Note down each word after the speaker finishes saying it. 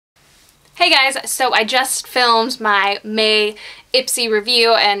Hey guys, so I just filmed my May Ipsy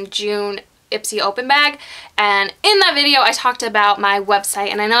review and June Ipsy open bag, and in that video I talked about my website,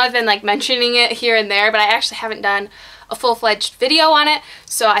 and I know I've been like mentioning it here and there, but I actually haven't done a full-fledged video on it,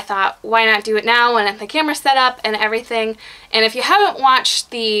 so I thought why not do it now when the camera's set up and everything. And if you haven't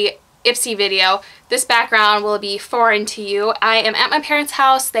watched the Ipsy video, this background will be foreign to you. I am at my parents'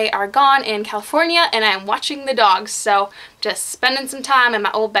 house. They are gone in California and I am watching the dogs, so just spending some time in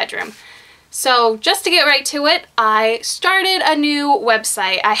my old bedroom. So just to get right to it, I started a new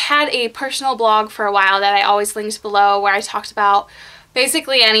website. I had a personal blog for a while that I always linked below where I talked about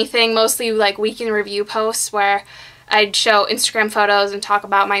basically anything, mostly like week in review posts where I'd show Instagram photos and talk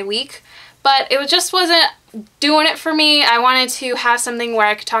about my week. But it just wasn't doing it for me. I wanted to have something where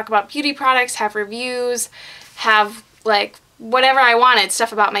I could talk about beauty products, have reviews, have like whatever I wanted,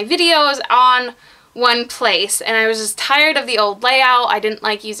 stuff about my videos on one place, and I was just tired of the old layout. I didn't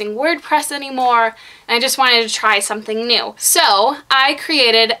like using WordPress anymore, and I just wanted to try something new. So I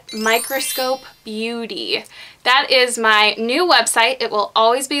created Microscope Beauty. That is my new website. It will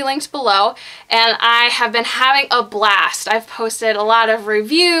always be linked below, and I have been having a blast. I've posted a lot of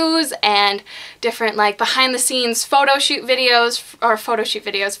reviews and different like behind the scenes photo shoot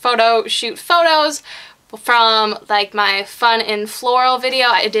photos from like my fun and floral video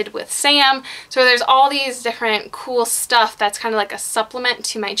I did with Sam. So there's all these different cool stuff that's kind of like a supplement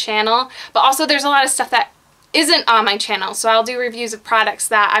to my channel, but also there's a lot of stuff that isn't on my channel. So I'll do reviews of products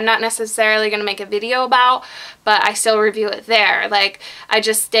that I'm not necessarily going to make a video about, but I still review it there. Like I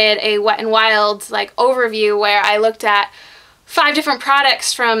just did a Wet n Wild like overview where I looked at 5 different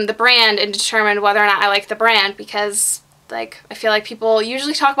products from the brand and determined whether or not I like the brand, because like I feel like people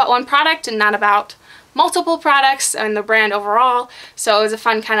usually talk about one product and not about multiple products and the brand overall. So it was a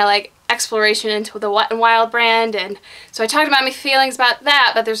fun kind of like exploration into the Wet n Wild brand, and so I talked about my feelings about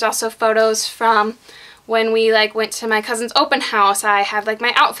that. But there's also photos from when we like went to my cousin's open house. I had like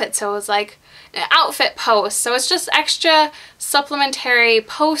my outfit, so it was like an outfit post. So it's just extra supplementary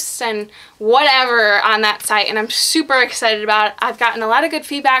posts and whatever on that site, and I'm super excited about it. I've gotten a lot of good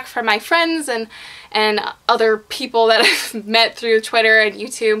feedback from my friends and other people that I've met through Twitter and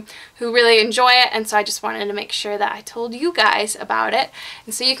YouTube who really enjoy it, and so I just wanted to make sure that I told you guys about it,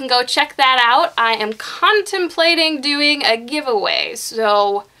 and so you can go check that out. I am contemplating doing a giveaway,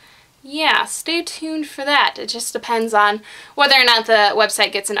 so yeah, stay tuned for that. It just depends on whether or not the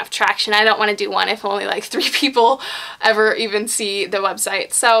website gets enough traction. I don't want to do one if only like 3 people ever even see the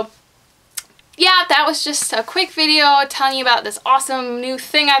website. So yeah, that was just a quick video telling you about this awesome new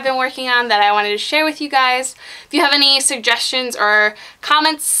thing I've been working on that I wanted to share with you guys. If you have any suggestions or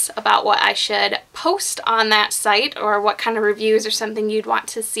comments about what I should post on that site, or what kind of reviews or something you'd want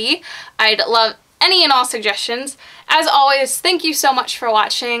to see, I'd love any and all suggestions. As always, thank you so much for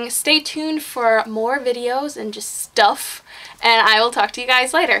watching. Stay tuned for more videos and just stuff, and I will talk to you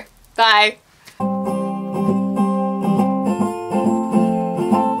guys later. Bye!